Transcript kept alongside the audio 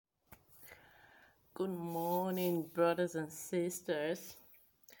Good morning, brothers and sisters.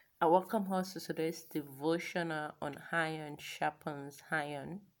 I welcome us to today's devotional on iron sharpens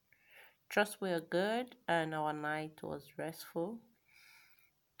iron. Trust we are good and our night was restful.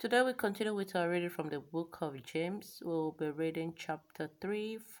 Today we continue with our reading from the book of James. We'll be reading chapter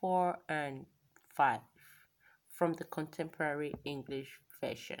 3, 4, and 5 from the Contemporary English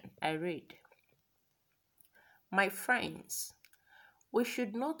Version. I read, My friends, we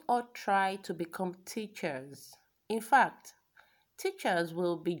should not all try to become teachers. In fact, teachers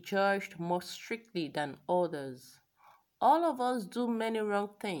will be judged more strictly than others. All of us do many wrong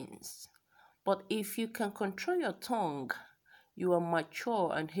things, but if you can control your tongue, you are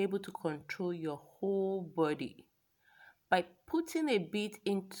mature and able to control your whole body. By putting a bit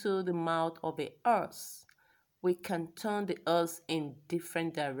into the mouth of a horse, we can turn the horse in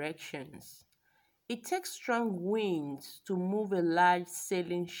different directions. It takes strong winds to move a large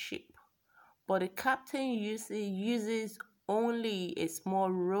sailing ship, but the captain uses only a small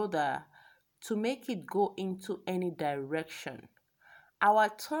rudder to make it go into any direction. Our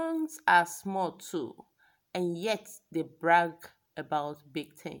tongues are small too, and yet they brag about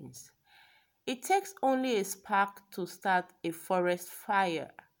big things. It takes only a spark to start a forest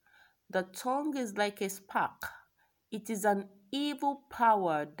fire. The tongue is like a spark. It is an evil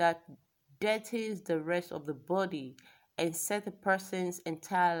power that dirties the rest of the body and sets a person's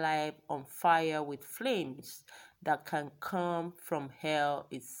entire life on fire with flames that can come from hell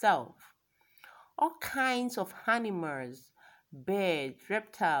itself. All kinds of animals, birds,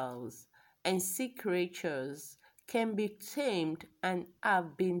 reptiles, and sea creatures can be tamed and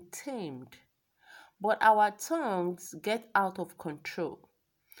have been tamed. But our tongues get out of control.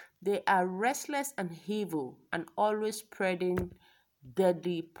 They are restless and evil and always spreading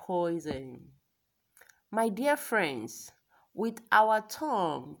deadly poison. My dear friends, with our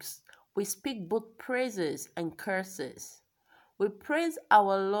tongues, we speak both praises and curses. We praise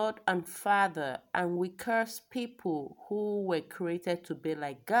our Lord and Father, and we curse people who were created to be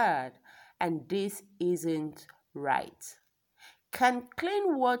like God, and this isn't right. Can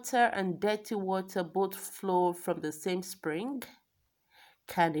clean water and dirty water both flow from the same spring?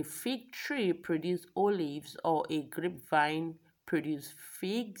 Can a fig tree produce olives or a grapevine produce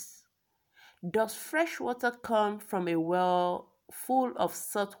figs? Does fresh water come from a well full of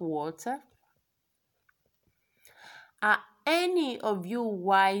salt water? Are any of you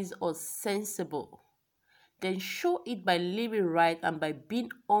wise or sensible? Then show it by living right and by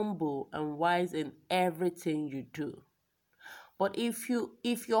being humble and wise in everything you do. But if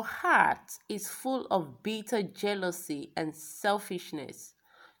your heart is full of bitter jealousy and selfishness,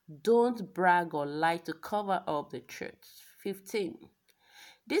 don't brag or lie to cover up the truth. 15.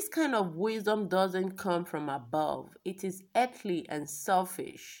 This kind of wisdom doesn't come from above. It is earthly and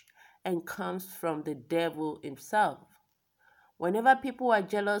selfish and comes from the devil himself. Whenever people are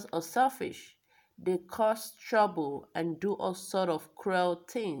jealous or selfish, they cause trouble and do all sort of cruel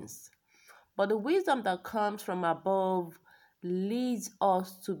things. But the wisdom that comes from above leads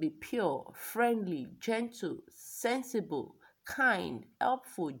us to be pure, friendly, gentle, sensible, kind,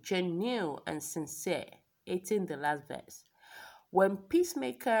 helpful, genuine, and sincere. 18, the last verse. When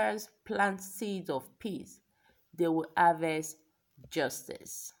peacemakers plant seeds of peace, they will harvest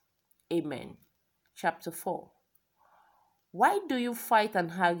justice. Amen. Chapter 4. Why do you fight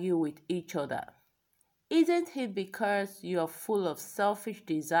and argue with each other? Isn't it because you are full of selfish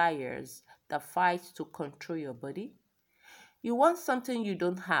desires that fight to control your body? You want something you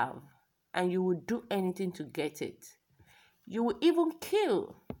don't have, and you will do anything to get it. You will even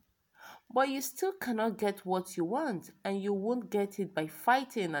kill, but you still cannot get what you want, and you won't get it by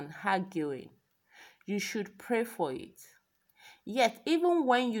fighting and arguing. You should pray for it. Yet, even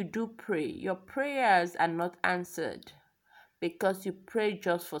when you do pray, your prayers are not answered because you pray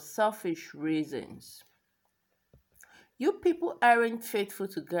just for selfish reasons. You people aren't faithful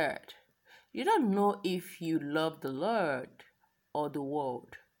to God. You don't know if you love the Lord or the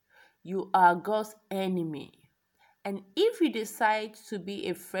world. You are God's enemy. And if you decide to be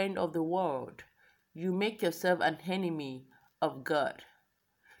a friend of the world, you make yourself an enemy of God.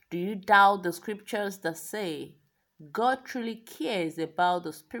 Do you doubt the scriptures that say God truly cares about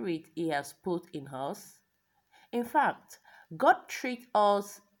the spirit He has put in us? In fact, God treats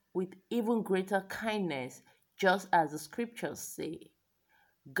us with even greater kindness, just as the scriptures say.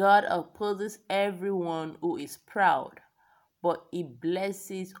 God opposes everyone who is proud, but He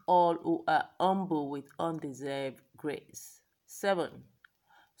blesses all who are humble with undeserved grace. 7.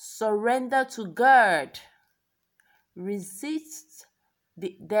 Surrender to God. Resist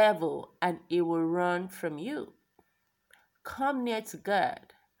the devil, and he will run from you. Come near to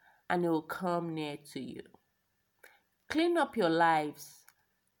God, and it will come near to you. Clean up your lives,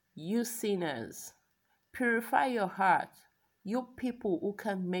 you sinners. Purify your heart, you people who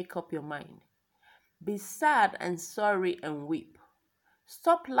can't make up your mind. Be sad and sorry and weep.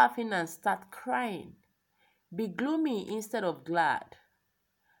 Stop laughing and start crying. Be gloomy instead of glad.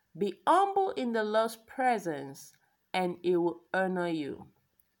 Be humble in the Lord's presence, and He will honor you.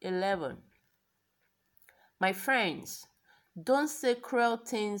 11. My friends, don't say cruel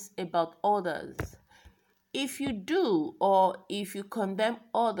things about others. If you do, or if you condemn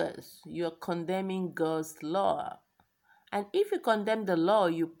others, you're condemning God's law. And if you condemn the law,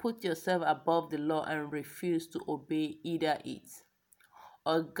 you put yourself above the law and refuse to obey either it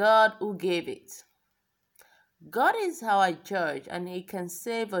or God who gave it. God is our judge, and He can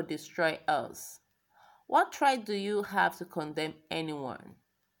save or destroy us. What right do you have to condemn anyone?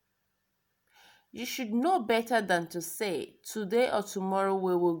 You should know better than to say, today or tomorrow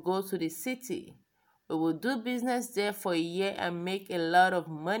we will go to the city. We will do business there for a year and make a lot of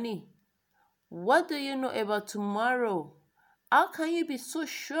money. What do you know about tomorrow? How can you be so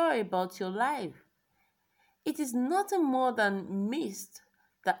sure about your life? It is nothing more than mist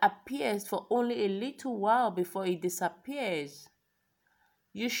that appears for only a little while before it disappears.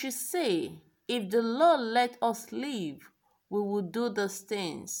 You should say, if the Lord let us live, we will do those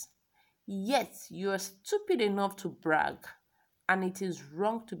things. Yet you are stupid enough to brag, and it is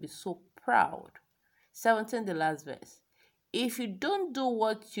wrong to be so proud. 17, the last verse. If you don't do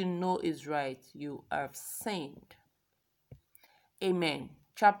what you know is right, you have sinned. Amen.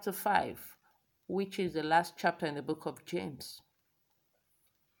 Chapter 5, which is the last chapter in the book of James.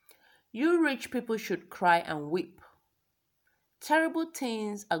 You rich people should cry and weep. Terrible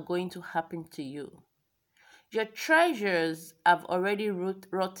things are going to happen to you. Your treasures have already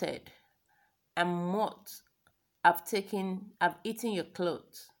rotted, and moths have eaten your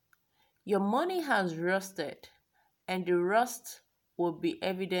clothes. Your money has rusted, and the rust will be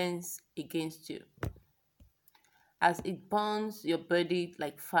evidence against you, as it burns your body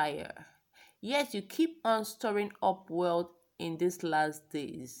like fire. Yet you keep on storing up wealth in these last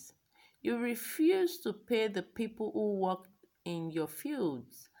days. You refuse to pay the people who work in your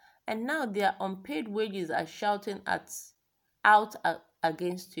fields, and now their unpaid wages are shouting out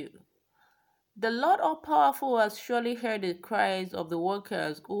against you. The Lord All-Powerful has surely heard the cries of the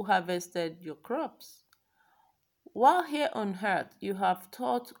workers who harvested your crops. While here on earth, you have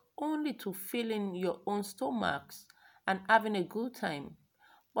thought only to fill in your own stomachs and having a good time.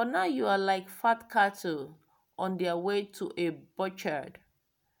 But now you are like fat cattle on their way to a butchered.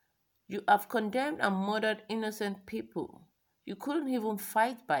 You have condemned and murdered innocent people. You couldn't even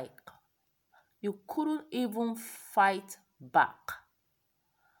fight back. You couldn't even fight back.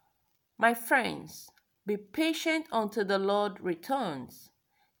 My friends, be patient until the Lord returns.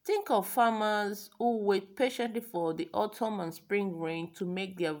 Think of farmers who wait patiently for the autumn and spring rain to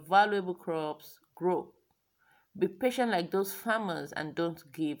make their valuable crops grow. Be patient like those farmers and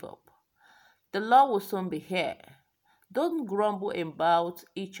don't give up. The Lord will soon be here. Don't grumble about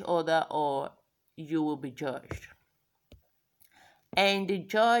each other or you will be judged. And the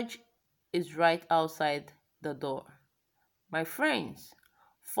judge is right outside the door. My friends,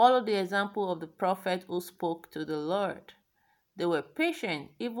 follow the example of the prophet who spoke to the Lord. They were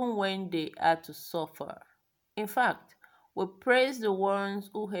patient even when they had to suffer. In fact, we praise the ones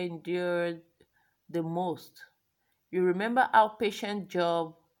who endured the most. You remember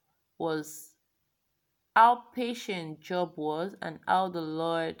was how patient Job was and how the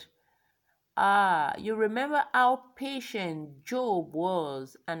Lord you remember how patient Job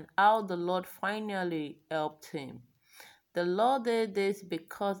was and how the Lord finally helped him. The Lord did this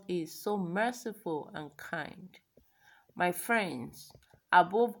because He is so merciful and kind. My friends,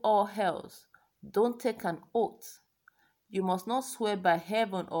 above all else, don't take an oath. You must not swear by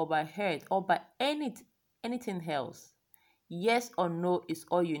heaven or by earth or by anything else. Yes or no is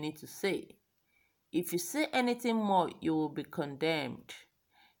all you need to say. If you say anything more, you will be condemned.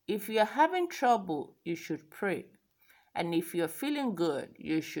 If you are having trouble, you should pray. And if you are feeling good,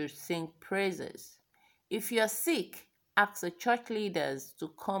 you should sing praises. If you are sick, ask the church leaders to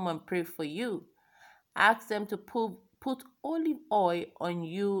come and pray for you. Ask them to put olive oil on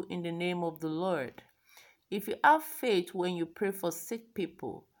you in the name of the Lord. If you have faith when you pray for sick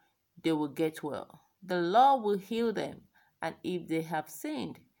people, they will get well. The Lord will heal them, and if they have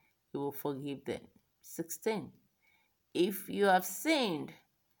sinned, He will forgive them. 16. If you have sinned,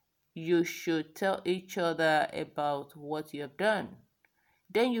 you should tell each other about what you have done.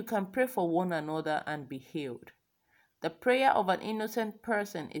 Then you can pray for one another and be healed. The prayer of an innocent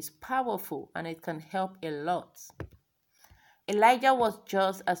person is powerful and it can help a lot. Elijah was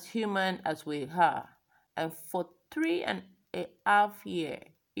just as human as we are, and for 3.5 years,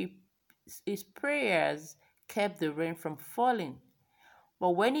 his prayers kept the rain from falling.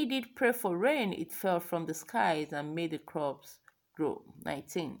 But when he did pray for rain, it fell from the skies and made the crops grow.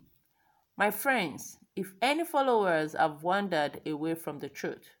 19. My friends, if any followers have wandered away from the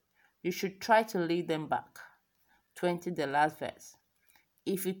truth, you should try to lead them back. 20, the last verse.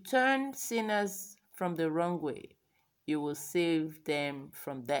 If you turn sinners from the wrong way, you will save them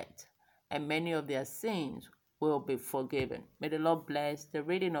from death, and many of their sins will be forgiven. May the Lord bless the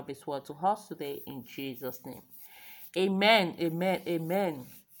reading of His word to us today in Jesus' name. Amen, amen, amen.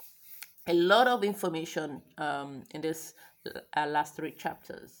 A lot of information in this last 3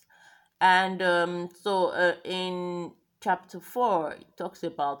 chapters. And in chapter 4, it talks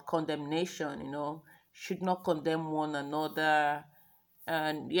about condemnation, should not condemn one another.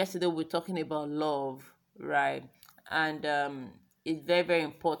 And yesterday we were talking about love, right? And it's very, very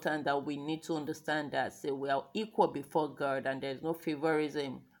important that we need to understand that we are equal before God and there's no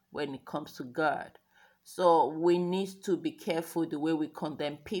favoritism when it comes to God. So we need to be careful the way we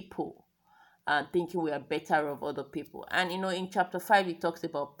condemn people and thinking we are better of other people. And in chapter 5, it talks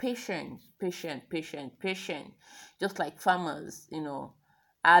about patience, patience. Just like farmers,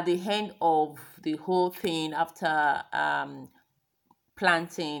 at the end of the whole thing, after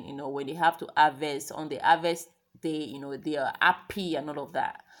planting, when they have to harvest, on the harvest day, they are happy and all of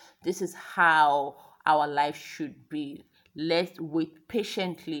that. This is how our life should be. Let's wait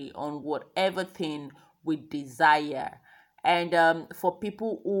patiently on whatever thing we desire. And for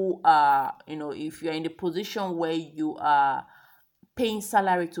people who are, if you're in the position where you are paying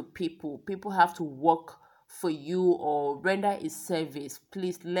salary to people have to work for you or render a service.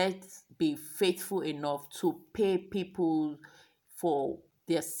 Please, let's be faithful enough to pay people for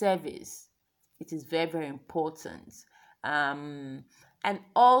their service. It is very, very important. And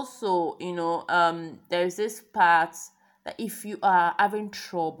also, there's this part that if you are having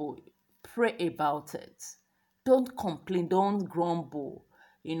trouble, pray about it. Don't complain, don't grumble,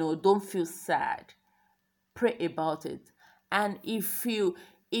 don't feel sad. Pray about it. And if you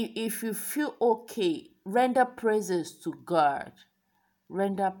feel okay, render praises to God.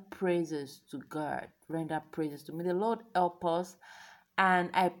 Render praises to God. Render praises to me. The Lord help us. And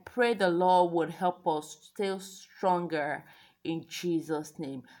I pray the Lord would help us stay stronger in Jesus'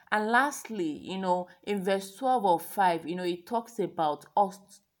 name. And lastly, in verse 12 of 5, it talks about us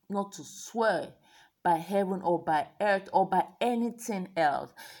not to swear by heaven or by earth or by anything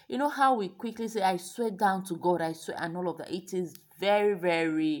else. You know how we quickly say, I swear down to God, I swear, and all of that. It is very,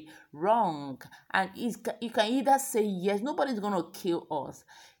 very wrong. And you can either say yes, nobody's going to kill us.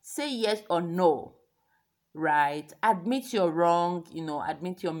 Say yes or no, right? Admit you're wrong,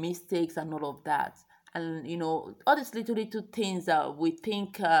 admit your mistakes and all of that. And all these little things that we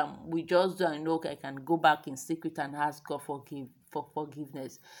think we just don't know. I can go back in secret and ask God for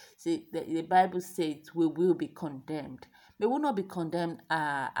forgiveness. See, the Bible says we will be condemned. We will not be condemned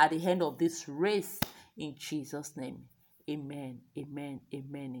at the end of this race in Jesus' name. Amen, amen,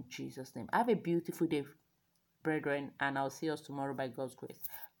 amen, in Jesus' name. Have a beautiful day, brethren, and I'll see us tomorrow by God's grace.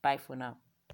 Bye for now.